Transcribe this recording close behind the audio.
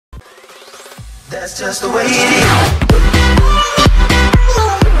That's just the way it is.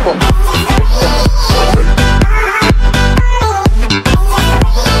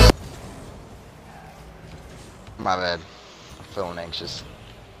 My bad. I'm feeling anxious.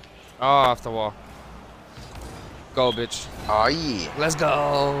 Oh, off the wall. Go, bitch. Oh, yeah. Let's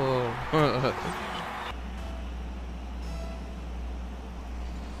go.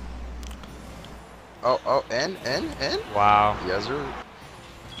 Oh, in. Wow. Yes, sir.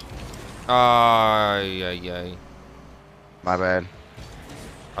 Yeah. My bad.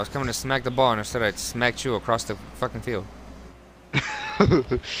 I was coming to smack the ball, and instead I smacked you across the fucking field.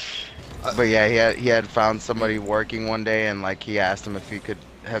 But yeah, he had found somebody working one day, and like he asked him if he could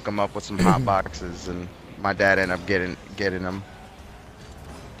hook him up with some hot boxes, and my dad ended up getting them.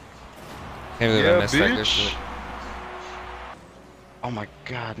 Can't believe I missed that good shit. Oh my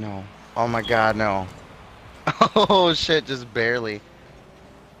god, no. Oh my god, no. Oh shit, just barely.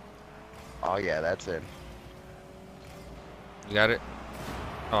 Oh yeah, that's it. You got it?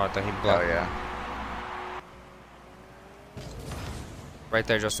 Oh, I thought he blocked. Oh yeah. Right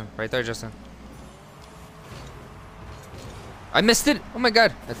there, Justin. Right there, Justin. I missed it! Oh my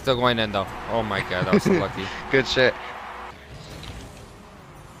god. It's still going in though. Oh my god, that was so lucky. Good shit.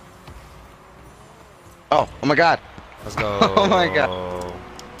 Oh my god. Let's go. Oh my god.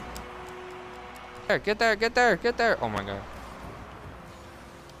 Get there. Oh my god.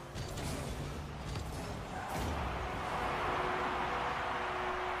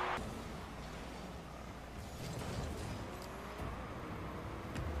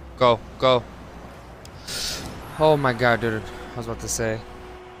 Go. Oh my god, dude. I was about to say.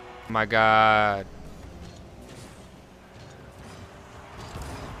 Oh my god.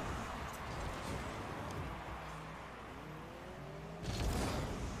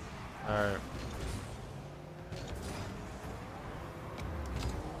 Alright.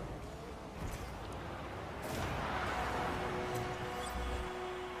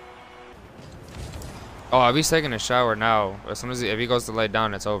 Oh, if he's taking a shower now, as soon as if he goes to lay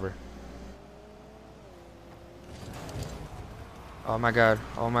down, it's over. Oh my god.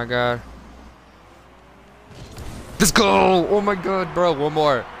 Let's go! Oh my god, bro. One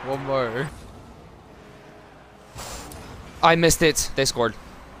more. I missed it. They scored.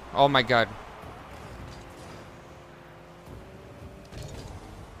 Oh my god.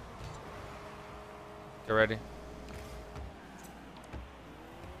 Get ready.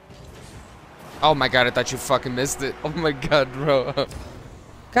 Oh my god, I thought you fucking missed it. Oh my god, bro.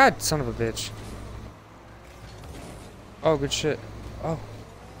 God, son of a bitch. Oh, good shit. Oh.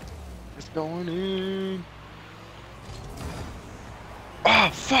 It's going in. Oh,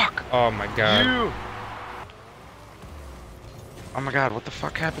 fuck. Oh my god. You. Oh my god, what the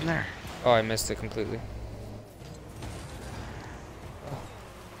fuck happened there? Oh, I missed it completely.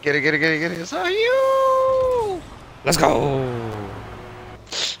 Get it. It's on you. Let's go.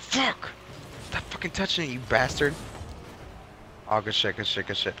 Fuck. Stop fucking touching it, you bastard. Oh, good shit.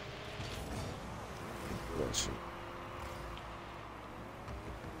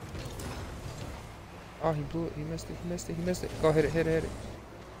 Oh, he blew it. He missed it. Go hit it.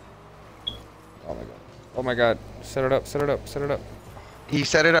 Oh my god. Set it up. He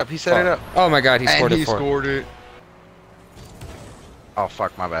set it up. Oh my god, he scored and it for. He scored it. Oh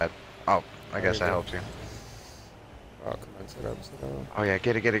fuck, my bad. Oh, I guess I helped you. Oh, come on, set up. Oh yeah,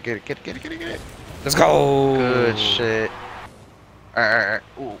 get it. Let's go. Good shit. Alright.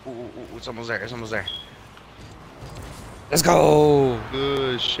 Ooh, it's almost there. Let's go.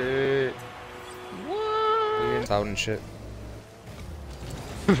 Good shit. What? Out and shit.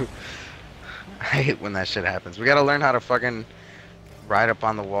 I hate when that shit happens. We gotta learn how to fucking ride up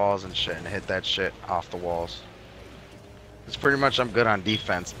on the walls and shit and hit that shit off the walls. It's pretty much I'm good on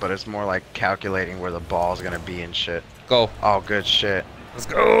defense, but it's more like calculating where the ball's gonna be and shit. Go. Oh, good shit. Let's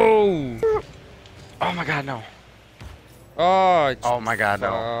go. Oh my god, no. Oh my god,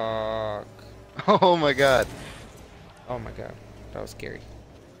 no. Fuck. Oh my god. Oh my god. That was scary.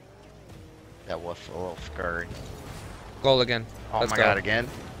 That was a little scary. Goal again. Oh Let's my go. god, again.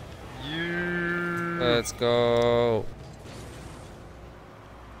 Let's go.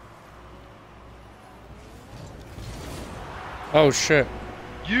 Oh shit.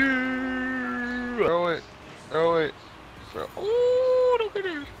 Throw it. Oh, look at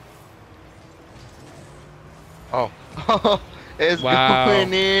it. Oh. It's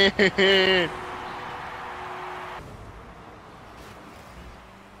going in.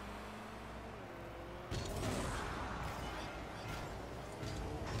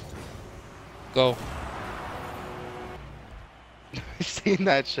 Go. I've seen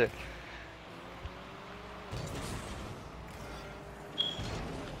that shit.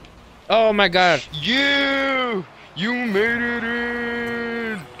 Oh my god. You made it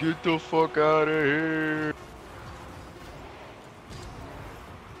in. Get the fuck out of here.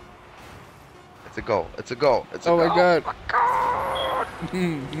 It's a goal. It's a goal. It's a Oh goal. my god. Oh my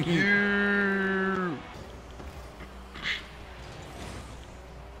god. You.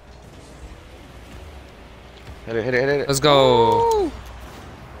 Hit it, hit it, hit it. Let's go. Woo!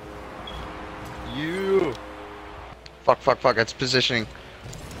 You. Fuck, fuck, fuck. It's positioning.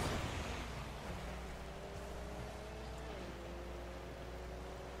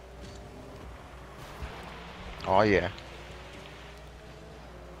 Oh, yeah.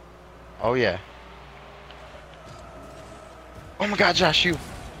 Oh, yeah. Oh my god, Josh, you.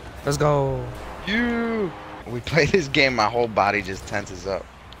 Let's go. You. We play this game, my whole body just tenses up.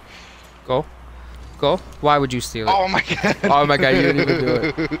 Go. Go. Why would you steal it? Oh my god. Oh my god, you didn't even do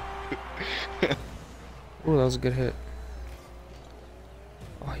it. Ooh, that was a good hit.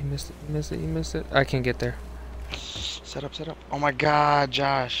 Oh, you missed it. You missed it. You missed it. I can't get there. Set up, set up. Oh my god,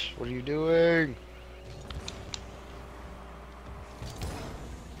 Josh. What are you doing?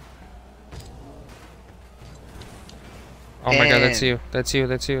 Oh my god, that's And- you. That's you.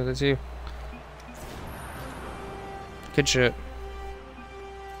 That's you. That's you. Good shit.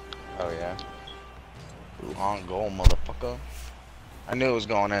 Oh yeah. Ooh, on goal, motherfucker. I knew it was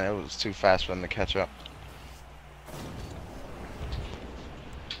going in. It was too fast for them to catch up.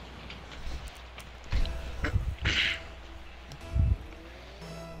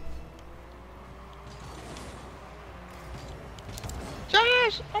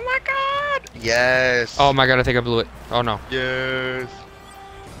 Josh! Oh my god! Yes! Oh my god, I think I blew it. Oh no. Yes!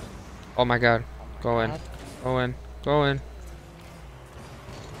 Oh my god. Go in. God. Go in. Go in.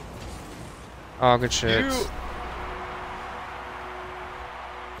 Oh, good shit. You-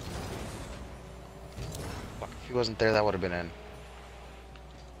 Fuck, if he wasn't there, that would have been in.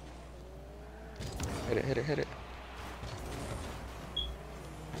 Hit it, hit it, hit it.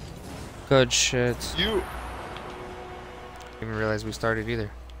 Good shit. You! Didn't even realize we started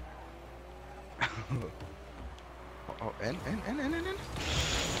either. Oh, in.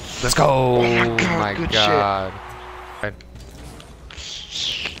 Let's go. Oh my god, good shit. god.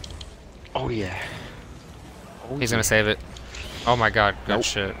 Oh yeah. Oh, He's yeah. gonna save it. Oh my god, good Nope.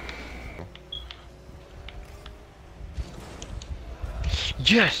 shit.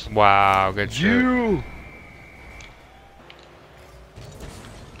 Yes! Wow, good shit. You!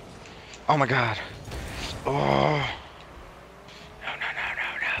 Oh my god. Oh. No.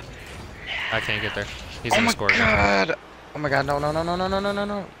 I can't get there. He's Oh gonna my score. god. Oh my god,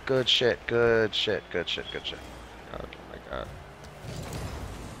 no. Good shit. Oh my god.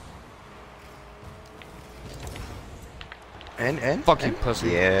 In? Fuck you,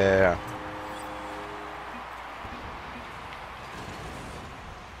 pussy. Yeah.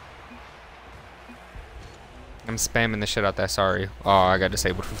 I'm spamming the shit out that sorry. Oh, I got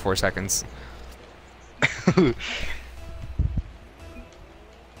disabled for 4 seconds.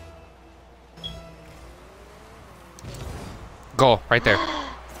 Goal, right there.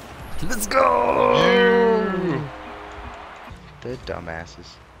 Let's go! The dumbasses.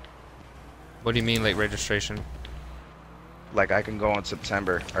 What do you mean late registration? Like I can go in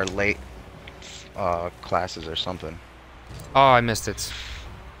September or late classes or something. Oh, I missed it.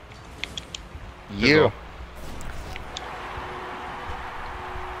 Good You. goal.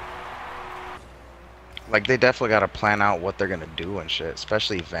 Like they definitely got to plan out what they're gonna do and shit,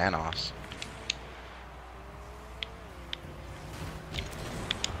 especially Vanoss.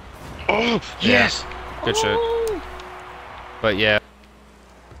 Oh yes. Good shit. But yeah.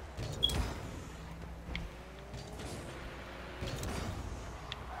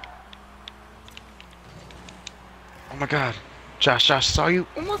 Oh my god. Josh saw you.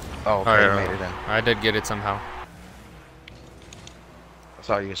 Oh, my... oh okay, Oh, you yeah. made it in. I did get it somehow.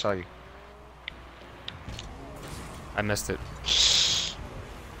 I saw you. I missed it.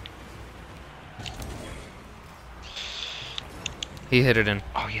 He hit it in.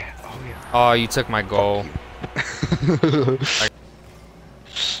 Oh yeah. Oh, you took my goal.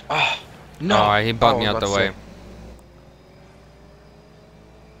 Oh no. Oh, he bumped me I out was the about to way. say.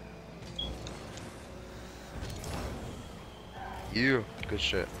 You. Good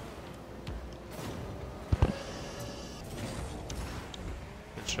shit.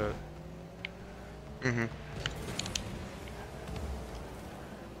 Good shit. Mhm.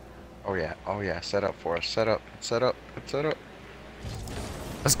 Oh yeah. Set up for us. Set up.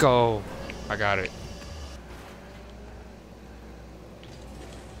 Let's go. I got it.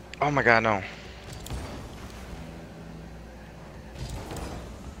 Oh my god, no.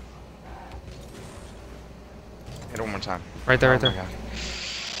 Hit it one more time. Right there, Oh right my there. god.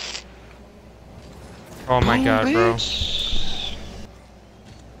 Oh my Boom, god, bro. bitch.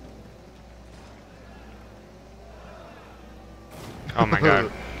 Oh my god.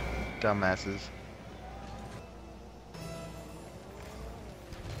 Dumbasses.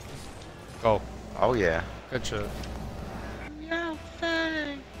 Go. Oh yeah. Good shit. Yeah,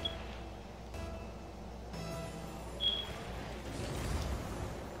 thing.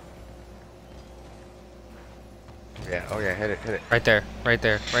 Yeah, oh yeah, hit it, hit it. Right there. Right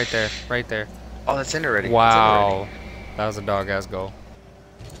there. Right there. Right there. Oh, that's in already. Wow. That was a dog ass goal.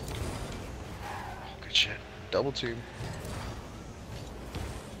 Oh, good shit. Double tube.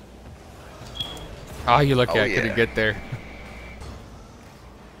 Oh, you lucky Oh, I couldn't yeah. get there.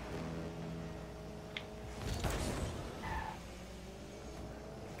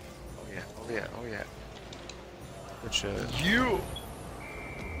 Oh yeah, oh yeah, oh yeah. Good shit. You.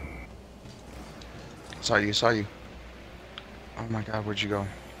 Saw you, saw you. Oh my god, where'd you go?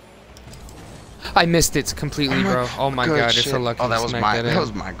 I missed it completely, bro. Oh my Good god, you're shit. so lucky. Oh, that to was smack my, that that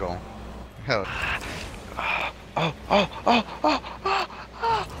was in. my goal. Hell. Oh, oh, oh, oh, oh,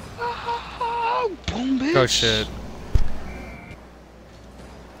 oh, oh, boom, bitch. Oh shit.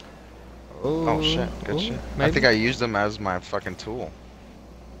 Oh shit, good shit. I Maybe. think I used them as my fucking tool.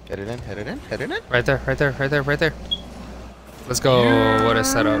 Hit it in, hit it in, hit it in. Right there, right there, right there, right there. Let's go. What a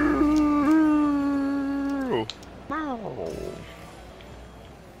setup.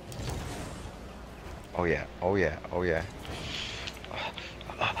 Oh yeah, oh yeah, oh yeah.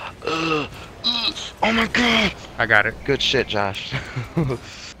 Oh my god! I got it. Good shit, Josh.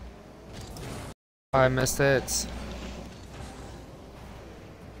 I missed it.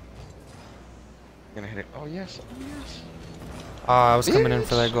 Gonna hit it. Oh yes, oh yes. Oh, I was coming in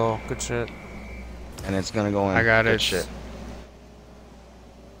for that goal. Good shit. And it's gonna go in. I got Good it. shit.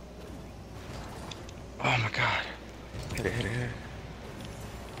 Oh my god. Hit it, hit it, hit it.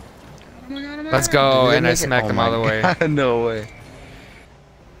 Oh my god, oh my Let's god. go. Did they And I make it? smacked Oh them my all the way. god, no way.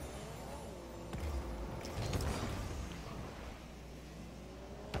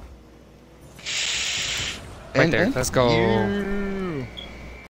 Right there. Let's go.